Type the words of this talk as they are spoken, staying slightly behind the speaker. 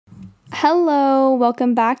Hello,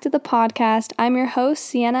 welcome back to the podcast. I'm your host,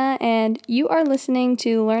 Sienna, and you are listening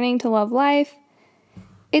to Learning to Love Life.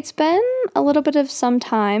 It's been a little bit of some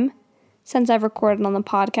time since I've recorded on the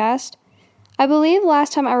podcast. I believe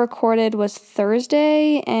last time I recorded was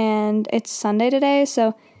Thursday, and it's Sunday today,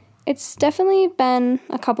 so it's definitely been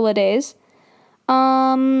a couple of days.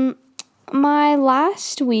 My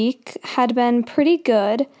last week had been pretty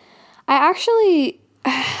good. I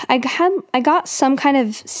got some kind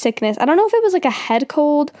of sickness. I don't know if it was like a head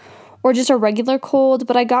cold or just a regular cold,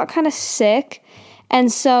 but I got kind of sick.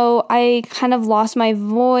 And so I kind of lost my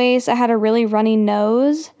voice. I had a really runny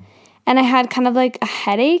nose and I had kind of like a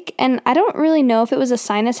headache. And I don't really know if it was a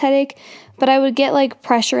sinus headache, but I would get like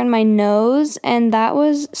pressure in my nose and that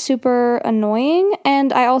was super annoying.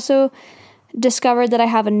 And I also discovered that I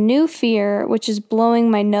have a new fear, which is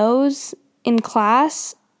blowing my nose in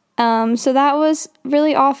class. So that was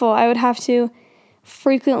really awful. I would have to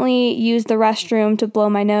frequently use the restroom to blow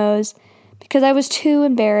my nose because I was too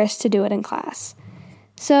embarrassed to do it in class.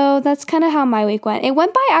 So that's kind of how my week went.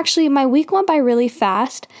 My week went by really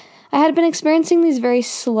fast. I had been experiencing these very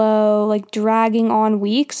slow, like dragging on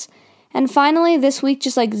weeks. And finally this week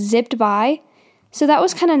just like zipped by. So that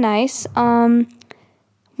was kind of nice.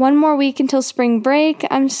 One more week until spring break.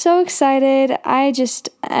 I'm so excited.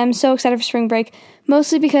 I'm so excited for spring break.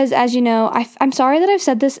 Mostly because, as you know, I'm sorry that I've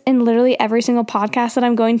said this in literally every single podcast that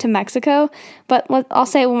I'm going to Mexico, but I'll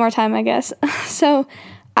say it one more time, I guess. So,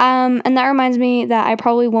 and that reminds me that I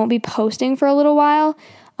probably won't be posting for a little while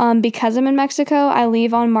because I'm in Mexico. I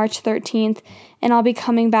leave on March 13th, and I'll be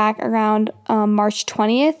coming back around March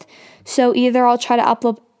 20th. So either I'll try to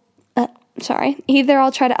upload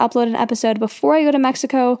an episode before I go to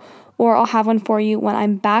Mexico, or I'll have one for you when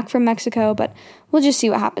I'm back from Mexico, but we'll just see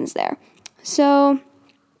what happens there. So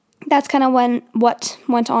that's kind of what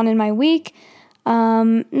went on in my week.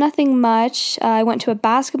 Nothing much. I went to a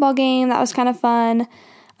basketball game. That was kind of fun.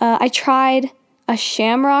 I tried a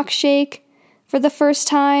shamrock shake for the first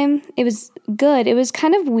time. It was good. It was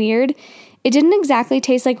kind of weird. It didn't exactly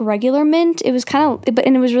taste like regular mint. It was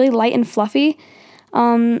and it was really light and fluffy.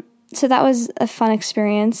 So that was a fun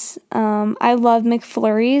experience. I love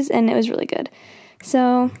McFlurries, and it was really good.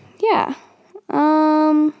 So, yeah.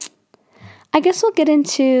 I guess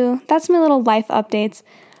that's my little life updates.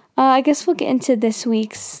 I guess we'll get into this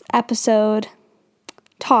week's episode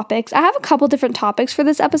topics. I have a couple different topics for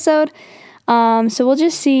this episode, so we'll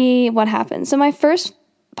just see what happens. So my first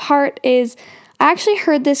part is, I actually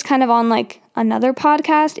heard this kind of on like another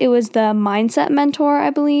podcast. It was the Mindset Mentor, I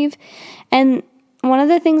believe, and one of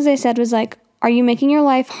the things they said was like, are you making your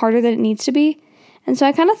life harder than it needs to be? And so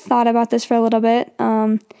I kind of thought about this for a little bit,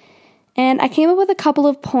 and I came up with a couple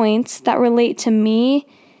of points that relate to me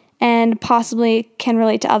and possibly can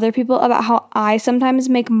relate to other people about how I sometimes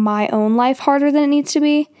make my own life harder than it needs to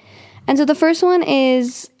be. And so the first one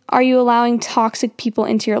is, are you allowing toxic people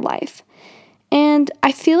into your life? And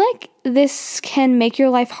I feel like this can make your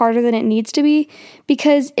life harder than it needs to be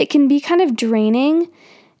because it can be kind of draining.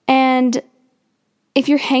 And if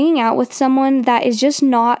you're hanging out with someone that is just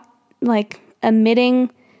not like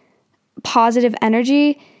emitting positive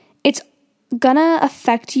energy, it's gonna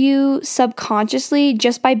affect you subconsciously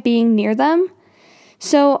just by being near them.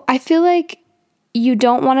 So I feel like you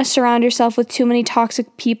don't want to surround yourself with too many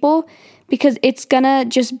toxic people because it's gonna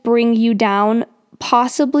just bring you down,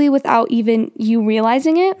 possibly without even you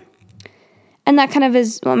realizing it. And that kind of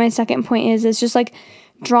is what my second point is. It's just like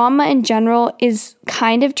drama in general is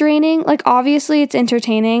kind of draining. Like obviously it's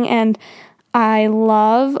entertaining and I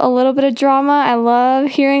love a little bit of drama. I love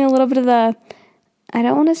hearing a little bit of I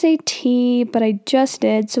don't want to say tea, but I just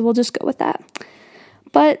did, so we'll just go with that.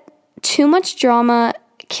 But too much drama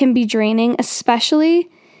can be draining, especially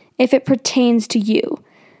if it pertains to you.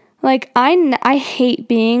 Like, I hate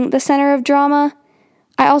being the center of drama.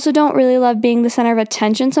 I also don't really love being the center of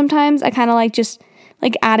attention sometimes. I kind of like just,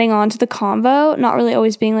 like, adding on to the convo, not really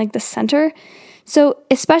always being, like, the center. So,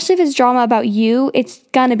 especially if it's drama about you, it's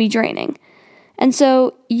gonna be draining. And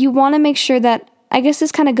so, you want to make sure that, I guess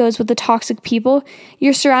this kind of goes with the toxic people.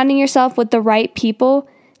 You're surrounding yourself with the right people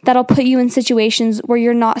that'll put you in situations where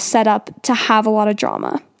you're not set up to have a lot of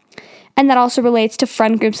drama. And that also relates to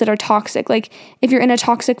friend groups that are toxic. Like, if you're in a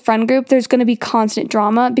toxic friend group, there's going to be constant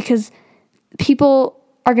drama because people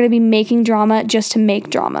are going to be making drama just to make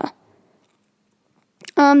drama.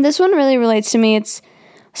 This one really relates to me. It's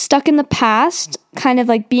stuck in the past, kind of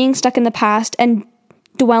like being stuck in the past and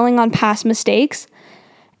dwelling on past mistakes.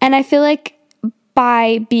 And I feel like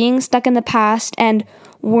by being stuck in the past and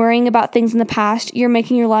worrying about things in the past, you're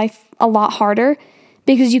making your life a lot harder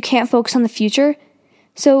because you can't focus on the future.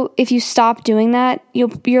 So if you stop doing that,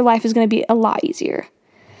 your life is going to be a lot easier.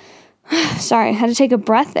 Sorry, I had to take a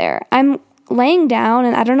breath there. I'm laying down,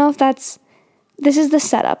 and I don't know if this is the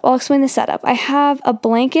setup. I'll explain the setup. I have a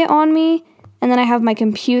blanket on me, and then I have my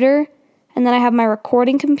computer, and then I have my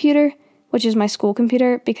recording computer, which is my school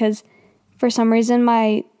computer, because for some reason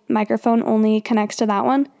my microphone only connects to that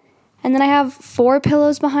one. And then I have 4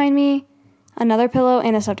 pillows behind me, another pillow,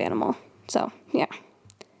 and a stuffed animal. So, yeah.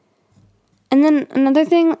 And then another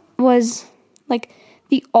thing was, like,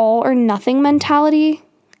 the all or nothing mentality.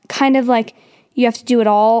 Kind of like you have to do it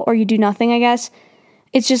all or you do nothing, I guess.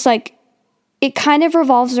 It's just like, it kind of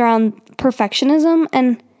revolves around perfectionism.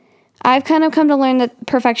 And I've kind of come to learn that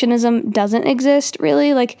perfectionism doesn't exist,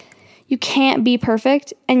 really. Like, you can't be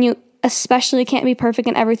perfect, and you especially can't be perfect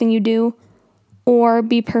in everything you do or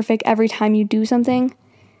be perfect every time you do something.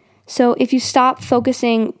 So if you stop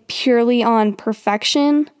focusing purely on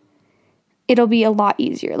perfection, it'll be a lot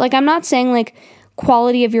easier. Like, I'm not saying like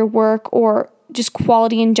quality of your work or just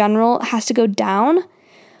quality in general has to go down,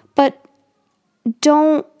 but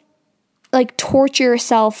don't like torture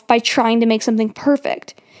yourself by trying to make something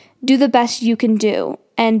perfect. Do the best you can do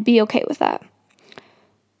and be okay with that.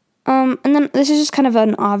 And then this is just kind of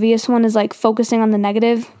an obvious one, is like focusing on the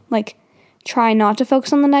negative. Like, try not to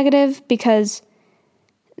focus on the negative, because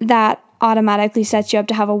that automatically sets you up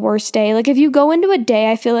to have a worse day. Like, if you go into a day,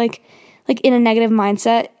 I feel like in a negative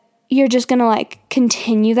mindset, you're just gonna like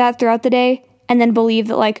continue that throughout the day and then believe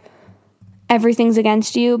that like everything's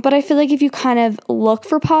against you. But I feel like if you kind of look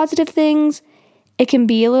for positive things, it can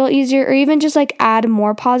be a little easier, or even just like add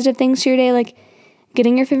more positive things to your day, like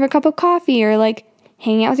getting your favorite cup of coffee, or like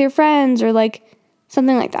hanging out with your friends, or like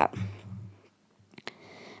something like that.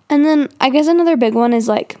 And then I guess another big one is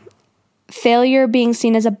like failure being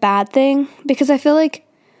seen as a bad thing, because I feel like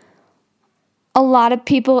a lot of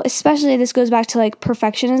people, especially this goes back to like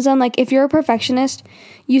perfectionism, like if you're a perfectionist,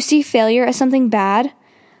 you see failure as something bad,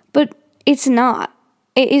 but it's not.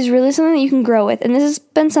 It is really something that you can grow with. And this has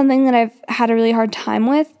been something that I've had a really hard time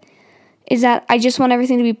with, is that I just want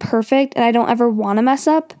everything to be perfect and I don't ever want to mess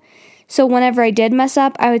up. So whenever I did mess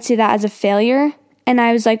up, I would see that as a failure, and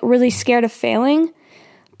I was like really scared of failing.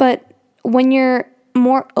 But when you're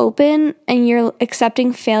more open and you're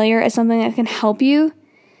accepting failure as something that can help you,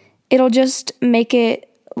 it'll just make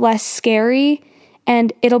it less scary,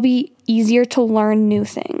 and it'll be easier to learn new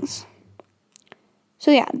things.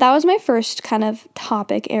 So yeah, that was my first kind of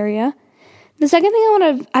topic area. The second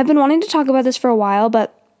thing I've been wanting to talk about this for a while,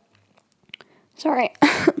 but sorry.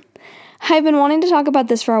 I've been wanting to talk about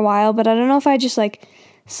this for a while, but I don't know if I just like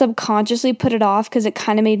subconsciously put it off because it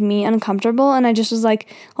kind of made me uncomfortable, and I just was like,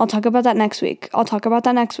 I'll talk about that next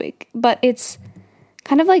week. But it's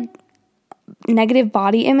kind of like negative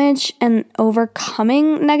body image and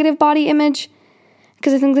overcoming negative body image,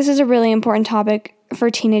 because I think this is a really important topic for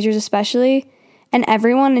teenagers especially, and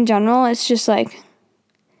everyone in general. It's just like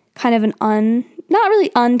kind of not really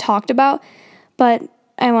untalked about, but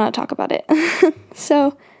I want to talk about it.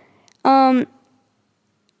 So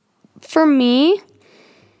for me,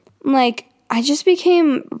 like,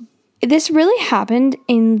 this really happened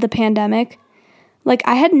in the pandemic. Like,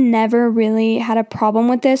 I had never really had a problem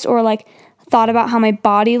with this or like thought about how my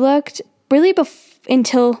body looked really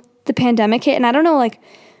until the pandemic hit. And I don't know like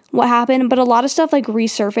what happened, but a lot of stuff like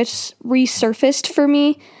resurfaced for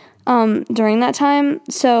me during that time.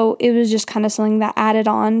 So it was just kind of something that added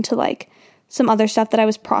on to like some other stuff that I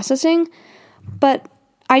was processing. But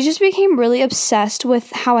I just became really obsessed with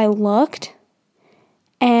how I looked,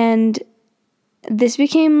 and this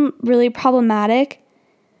became really problematic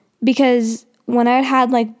because when I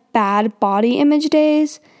had like bad body image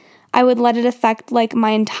days, I would let it affect like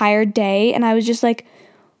my entire day, and I was just like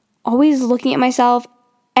always looking at myself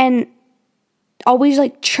and always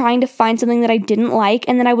like trying to find something that I didn't like,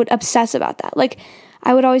 and then I would obsess about that. Like,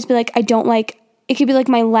 I would always be like, I don't like, it could be like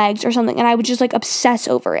my legs or something, and I would just like obsess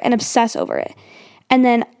over it. And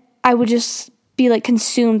then I would just be like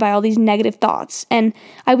consumed by all these negative thoughts, and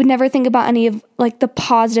I would never think about any of like the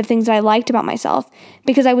positive things that I liked about myself,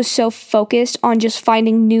 because I was so focused on just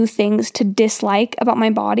finding new things to dislike about my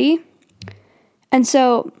body. And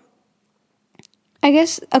so I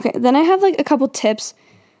guess, okay, then I have like a couple tips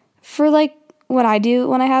for like what I do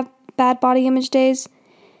when I have bad body image days.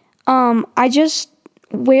 I just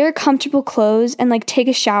wear comfortable clothes and like take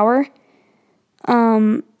a shower.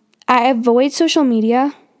 I avoid social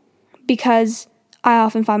media because I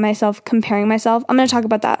often find myself comparing myself. I'm going to talk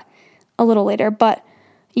about that a little later, but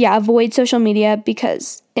yeah, avoid social media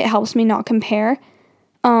because it helps me not compare.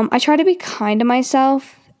 I try to be kind to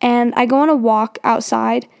myself, and I go on a walk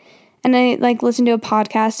outside, and I like listen to a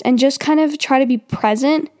podcast and just kind of try to be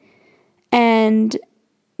present and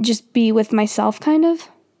just be with myself kind of.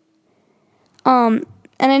 And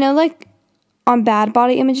I know like on bad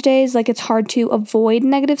body image days, like it's hard to avoid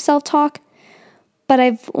negative self-talk, but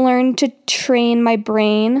I've learned to train my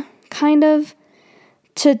brain kind of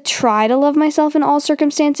to try to love myself in all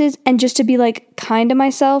circumstances and just to be like kind to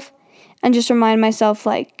myself and just remind myself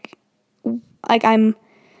like I'm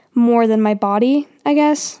more than my body, I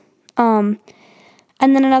guess. And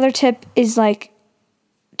then another tip is like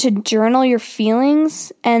to journal your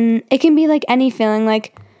feelings, and it can be like any feeling,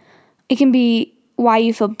 like it can be why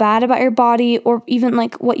you feel bad about your body or even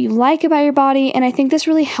like what you like about your body. And I think this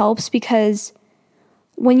really helps because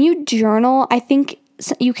when you journal, I think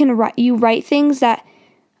you write things that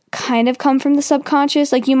kind of come from the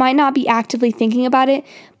subconscious. Like you might not be actively thinking about it,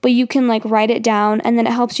 but you can like write it down and then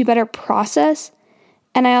it helps you better process.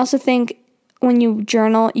 And I also think when you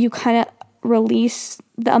journal, you kind of release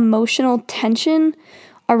the emotional tension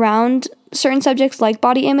around certain subjects like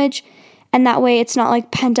body image. And that way it's not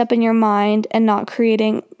like pent up in your mind and not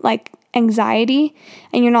creating like anxiety,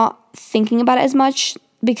 and you're not thinking about it as much,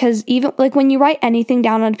 because even like when you write anything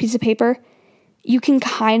down on a piece of paper, you can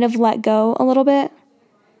kind of let go a little bit.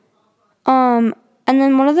 And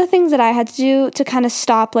then one of the things that I had to do to kind of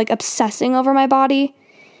stop like obsessing over my body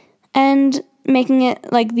and making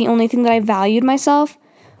it like the only thing that I valued myself,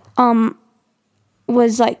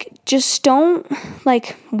 was like, just don't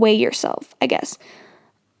like weigh yourself, I guess.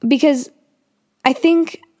 Because I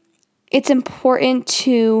think it's important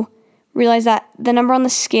to realize that the number on the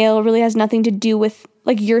scale really has nothing to do with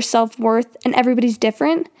like your self-worth, and everybody's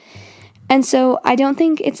different. And so I don't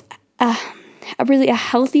think it's really a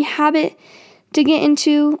healthy habit to get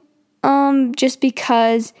into, just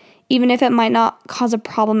because even if it might not cause a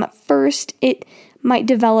problem at first, it might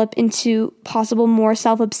develop into possible more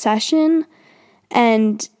self-obsession,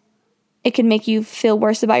 and it can make you feel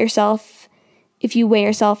worse about yourself if you weigh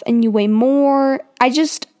yourself and you weigh more.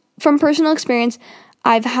 From personal experience,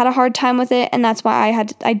 I've had a hard time with it, and that's why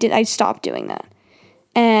I stopped doing that.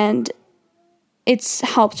 And it's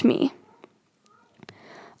helped me.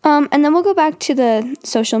 And then we'll go back to the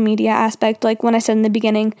social media aspect, like when I said in the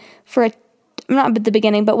beginning, not at the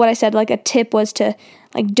beginning, but what I said, like a tip was to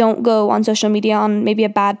like don't go on social media on maybe a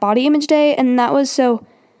bad body image day. And that was so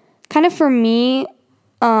kind of for me,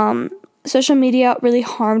 social media really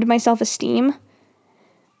harmed my self-esteem.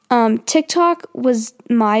 TikTok was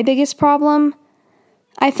my biggest problem.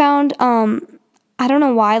 I found, I don't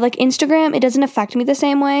know why, like Instagram, it doesn't affect me the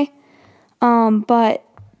same way. But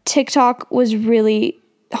TikTok was really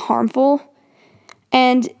harmful.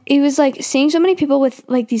 And it was like seeing so many people with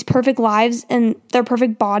like these perfect lives and their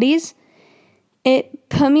perfect bodies. It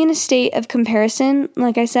put me in a state of comparison,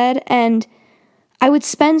 like I said, and I would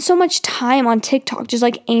spend so much time on TikTok just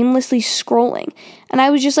like aimlessly scrolling. And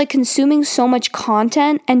I was just like consuming so much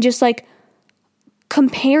content and just like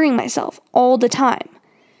comparing myself all the time.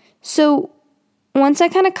 So once I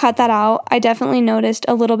kind of cut that out, I definitely noticed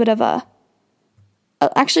a little bit of a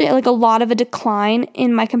lot of a decline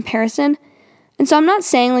in my comparison. And so I'm not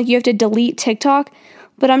saying like you have to delete TikTok,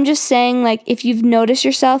 but I'm just saying like if you've noticed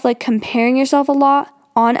yourself like comparing yourself a lot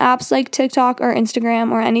on apps like TikTok or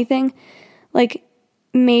Instagram or anything, like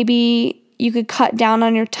maybe you could cut down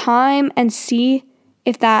on your time and see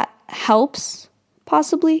if that helps,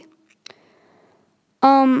 possibly.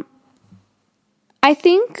 I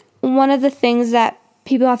think one of the things that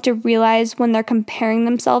people have to realize when they're comparing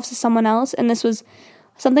themselves to someone else, and this was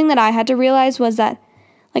something that I had to realize, was that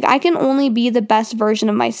like I can only be the best version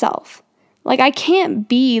of myself. Like I can't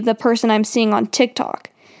be the person I'm seeing on TikTok.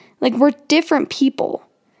 Like we're different people.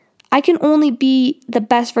 I can only be the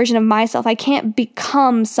best version of myself. I can't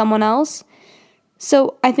become someone else.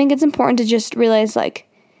 So I think it's important to just realize like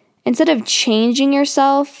instead of changing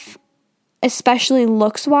yourself, especially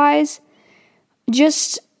looks-wise,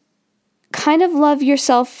 just kind of love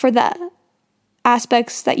yourself for the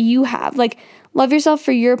aspects that you have. Like love yourself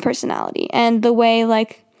for your personality and the way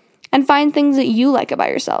like, and find things that you like about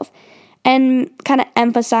yourself and kind of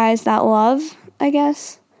emphasize that love, I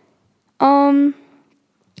guess.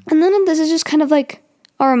 And then this is just kind of like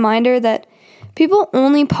a reminder that people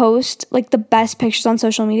only post like the best pictures on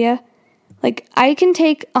social media. Like I can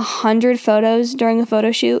take 100 photos during a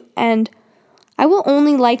photo shoot and I will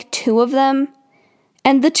only like 2 of them.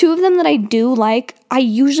 And the 2 of them that I do like, I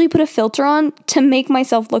usually put a filter on to make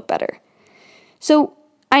myself look better. So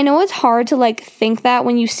I know it's hard to like think that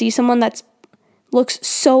when you see someone that looks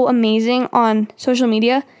so amazing on social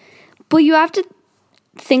media, but you have to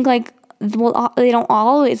think like, well, they don't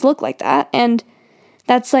always look like that. And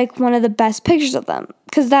that's like one of the best pictures of them,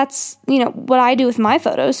 because that's, what I do with my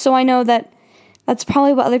photos. So I know that that's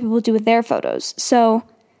probably what other people do with their photos. So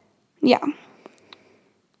yeah.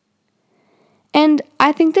 And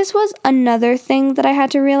I think this was another thing that I had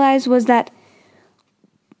to realize, was that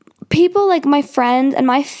people, like my friends and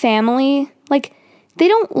my family, like, they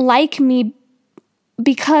don't like me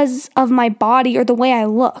because of my body or the way I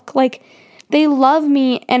look. Like, they love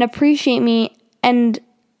me and appreciate me and,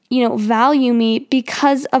 value me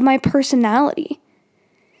because of my personality.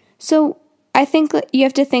 So I think that you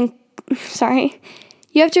have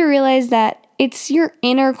to realize that it's your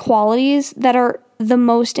inner qualities that are the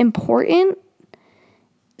most important.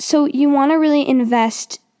 So you want to really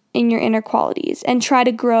invest in your inner qualities and try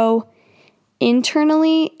to grow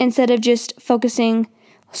internally instead of just focusing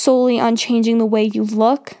solely on changing the way you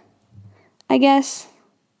look, I guess.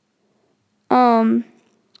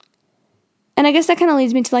 And I guess that kind of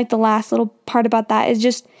leads me to like the last little part about that, is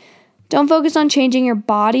just don't focus on changing your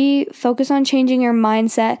body, focus on changing your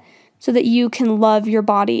mindset so that you can love your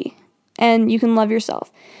body and you can love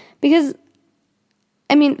yourself. Because,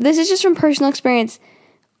 this is just from personal experience.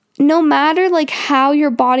 No matter like how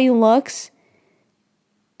your body looks,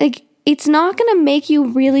 like, it's not going to make you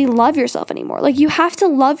really love yourself anymore. Like, you have to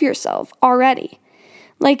love yourself already.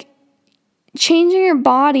 Like, changing your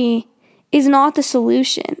body is not the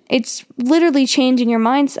solution. It's literally changing your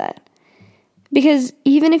mindset. Because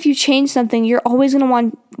even if you change something, you're always going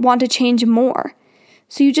to want to change more.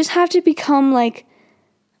 So you just have to become like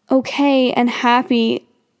okay and happy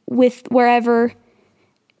with wherever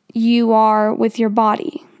you are with your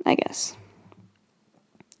body, I guess.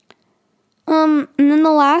 And then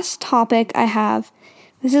the last topic I have,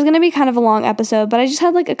 this is going to be kind of a long episode, but I just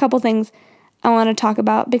had like a couple things I want to talk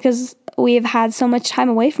about because we have had so much time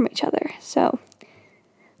away from each other. So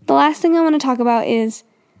the last thing I want to talk about is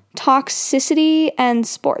toxicity and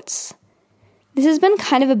sports. This has been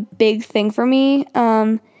kind of a big thing for me,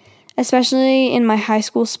 especially in my high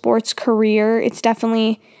school sports career. It's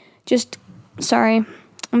definitely sorry,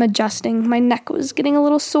 I'm adjusting. My neck was getting a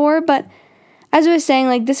little sore, but as I was saying,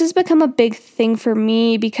 like, this has become a big thing for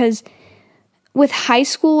me because with high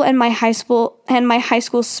school and my high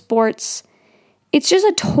school sports, it's just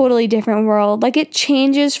a totally different world. Like, it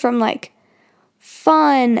changes from like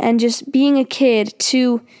fun and just being a kid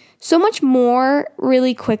to so much more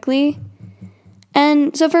really quickly.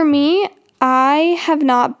 And so for me, I have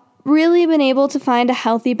not really been able to find a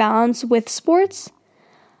healthy balance with sports.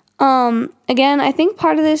 Again, I think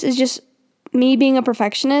part of this is just me being a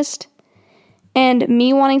perfectionist, and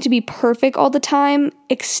me wanting to be perfect all the time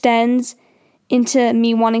extends into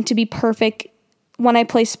me wanting to be perfect when I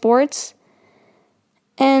play sports.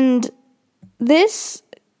 And this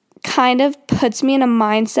kind of puts me in a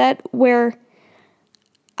mindset where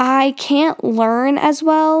I can't learn as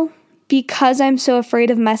well because I'm so afraid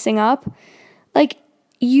of messing up. Like,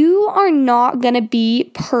 you are not going to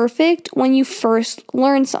be perfect when you first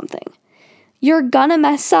learn something. You're going to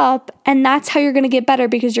mess up, and that's how you're going to get better,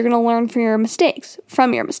 because you're going to learn from your mistakes.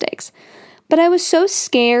 But I was so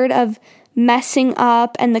scared of messing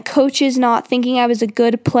up and the coaches not thinking I was a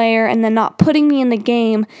good player and then not putting me in the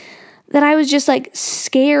game that I was just like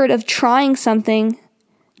scared of trying something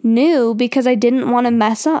new because I didn't want to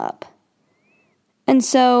mess up. And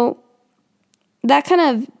so that kind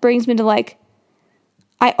of brings me to like,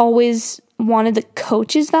 I always wanted the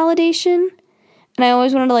coach's validation, and I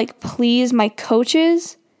always wanted to like please my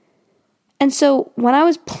coaches. And so when I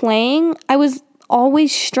was playing, I was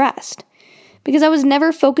always stressed because I was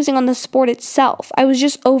never focusing on the sport itself. I was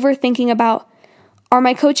just overthinking about, are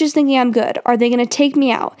my coaches thinking I'm good? Are they going to take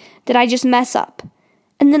me out? Did I just mess up?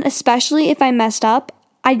 And then especially if I messed up,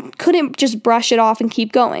 I couldn't just brush it off and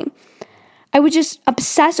keep going. I would just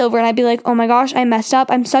obsess over it, and I'd be like, oh my gosh, I messed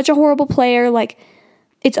up. I'm such a horrible player. Like,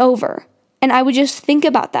 it's over. And I would just think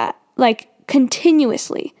about that, like,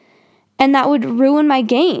 continuously. And that would ruin my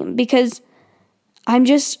game because I'm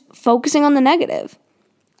just focusing on the negative.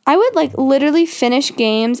 I would, like, literally finish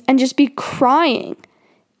games and just be crying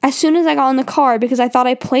as soon as I got in the car because I thought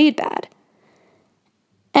I played bad.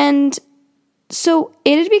 And so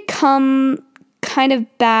it had become kind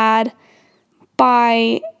of bad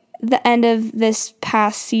by the end of this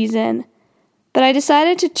past season, but I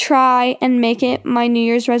decided to try and make it my New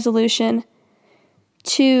Year's resolution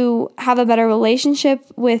to have a better relationship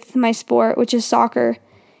with my sport, which is soccer,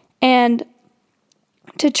 and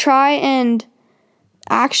to try and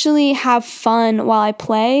actually have fun while I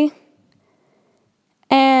play.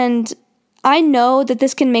 And I know that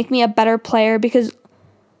this can make me a better player because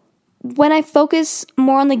when I focus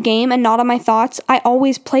more on the game and not on my thoughts, I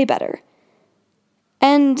always play better.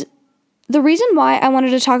 And the reason why I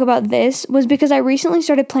wanted to talk about this was because I recently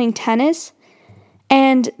started playing tennis,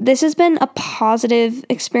 and this has been a positive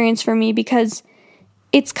experience for me because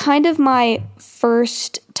it's kind of my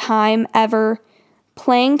first time ever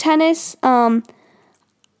playing tennis.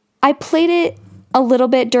 I played it a little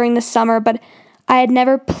bit during the summer, but I had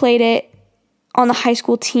never played it on the high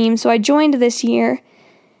school team, so I joined this year.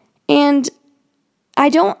 And I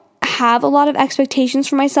don't have a lot of expectations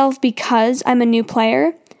for myself because I'm a new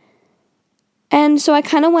player. And so I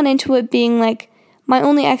kind of went into it being like, my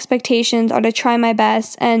only expectations are to try my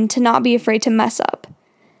best and to not be afraid to mess up.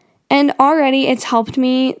 And already it's helped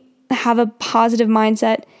me have a positive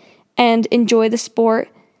mindset and enjoy the sport.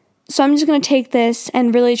 So I'm just going to take this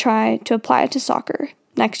and really try to apply it to soccer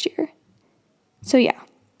next year. So yeah.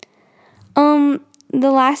 The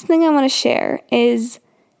last thing I want to share is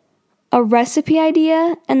a recipe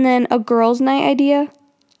idea and then a girls' night idea.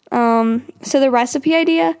 So the recipe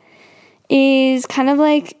idea is kind of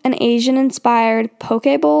like an Asian-inspired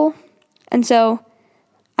poke bowl. And so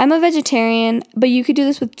I'm a vegetarian, but you could do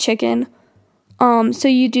this with chicken. So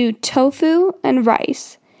you do tofu and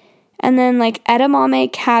rice, and then like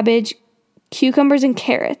edamame, cabbage, cucumbers, and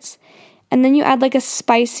carrots. And then you add like a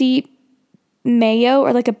spicy mayo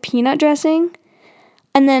or like a peanut dressing.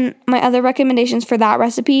 And then my other recommendations for that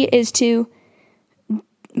recipe is to,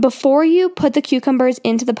 before you put the cucumbers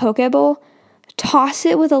into the poke bowl, toss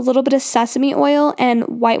it with a little bit of sesame oil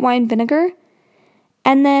and white wine vinegar.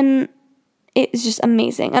 And then it's just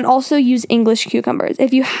amazing. And also use English cucumbers.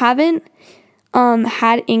 If you haven't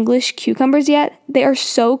had English cucumbers yet, they are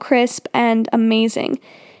so crisp and amazing.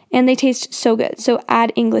 And they taste so good. So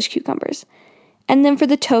add English cucumbers. And then for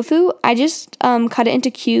the tofu, I just cut it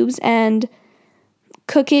into cubes and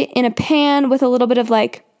cook it in a pan with a little bit of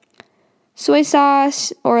like soy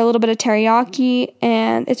sauce or a little bit of teriyaki,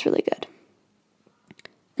 and it's really good.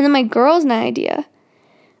 And then my girls' night idea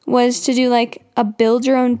was to do like a build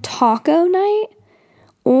your own taco night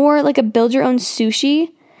or like a build your own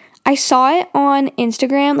sushi. I saw it on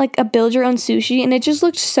Instagram, like a build your own sushi, and it just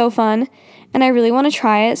looked so fun, and I really want to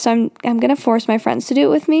try it, so I'm going to force my friends to do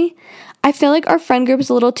it with me. I feel like our friend group is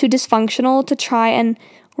a little too dysfunctional to try and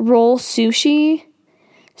roll sushi,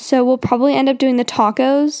 so we'll probably end up doing the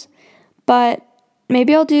tacos, but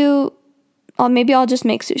maybe I'll just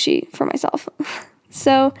make sushi for myself.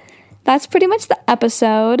 So that's pretty much the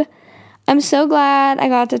episode. I'm so glad I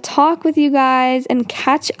got to talk with you guys and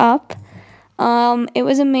catch up. It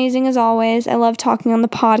was amazing as always. I love talking on the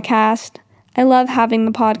podcast. I love having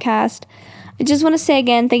the podcast. I just want to say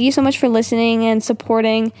again, thank you so much for listening and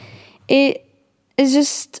supporting. It is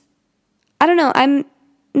just, I don't know, I'm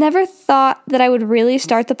never thought that I would really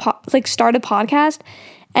start a podcast.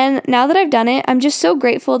 And now that I've done it, I'm just so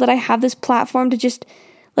grateful that I have this platform to just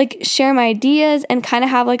like share my ideas and kind of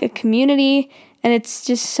have like a community, and it's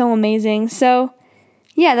just so amazing. So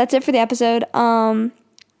yeah, that's it for the episode. Oh,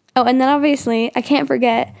 and then obviously I can't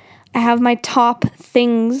forget, I have my top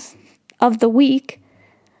things of the week.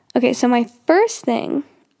 Okay, so my first thing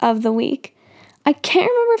of the week, I can't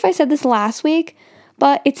remember if I said this last week,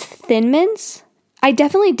 but it's Thin Mints. I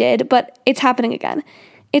definitely did, but it's happening again.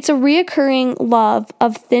 It's a reoccurring love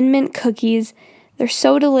of Thin Mint cookies. They're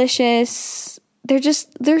so delicious.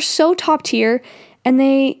 They're so top tier, and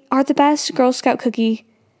they are the best Girl Scout cookie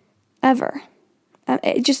ever.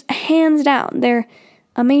 It just hands down. They're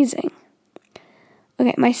amazing.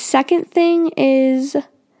 Okay, my second thing is,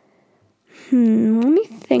 let me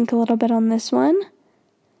think a little bit on this one.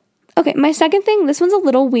 Okay, my second thing, this one's a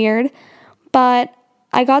little weird, but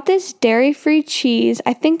I got this dairy-free cheese.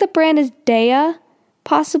 I think the brand is Daya,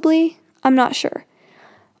 possibly. I'm not sure.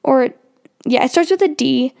 Or, yeah, it starts with a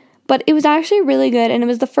D, but it was actually really good, and it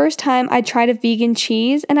was the first time I tried a vegan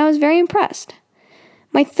cheese, and I was very impressed.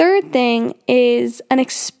 My third thing is an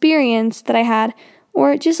experience that I had,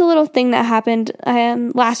 or just a little thing that happened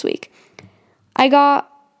last week. I got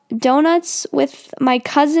donuts with my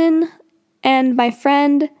cousin and my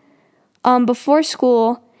friend before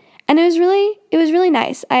school, and it was really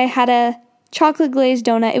nice. I had a chocolate glazed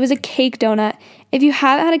donut. It was a cake donut. If you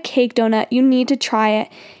haven't had a cake donut, you need to try it.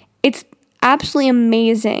 It's absolutely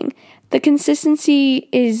amazing. The consistency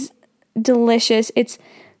is delicious. It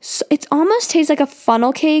almost tastes like a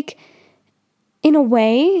funnel cake in a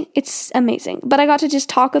way. It's amazing. But I got to just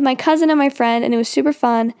talk with my cousin and my friend, and it was super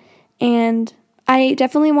fun. And I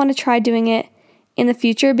definitely want to try doing it in the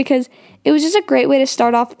future because it was just a great way to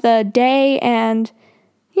start off the day. And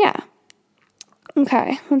yeah.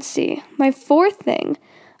 Okay, let's see. My fourth thing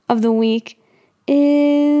of the week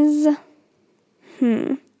is,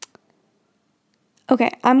 okay,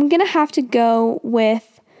 I'm going to have to go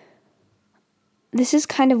with this is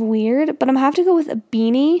kind of weird, but I'm gonna have to go with a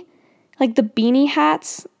beanie, like the beanie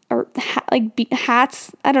hats, or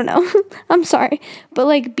hats, I don't know. I'm sorry, but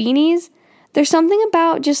like beanies, there's something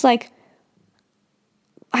about just like,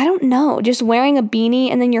 I don't know, just wearing a beanie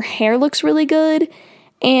and then your hair looks really good,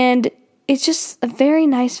 and it's just a very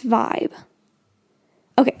nice vibe.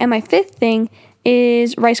 Okay, and my fifth thing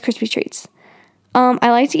is Rice Krispie treats. I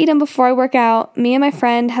like to eat them before I work out. Me and my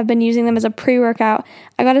friend have been using them as a pre-workout.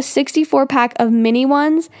 I got a 64 pack of mini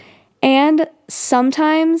ones, and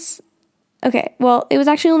sometimes, okay, well, it was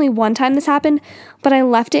actually only one time this happened, but I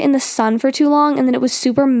left it in the sun for too long, and then it was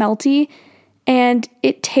super melty, and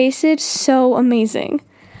it tasted so amazing.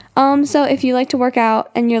 So if you like to work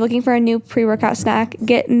out and you're looking for a new pre-workout snack,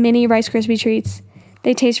 get mini Rice Krispie treats.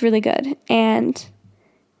 They taste really good, and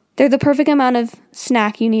they're the perfect amount of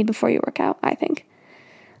snack you need before you work out, I think.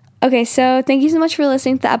 Okay, so thank you so much for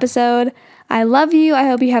listening to the episode. I love you. I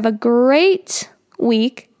hope you have a great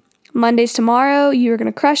week. Monday's tomorrow. You're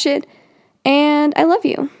going to crush it. And I love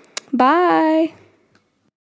you. Bye.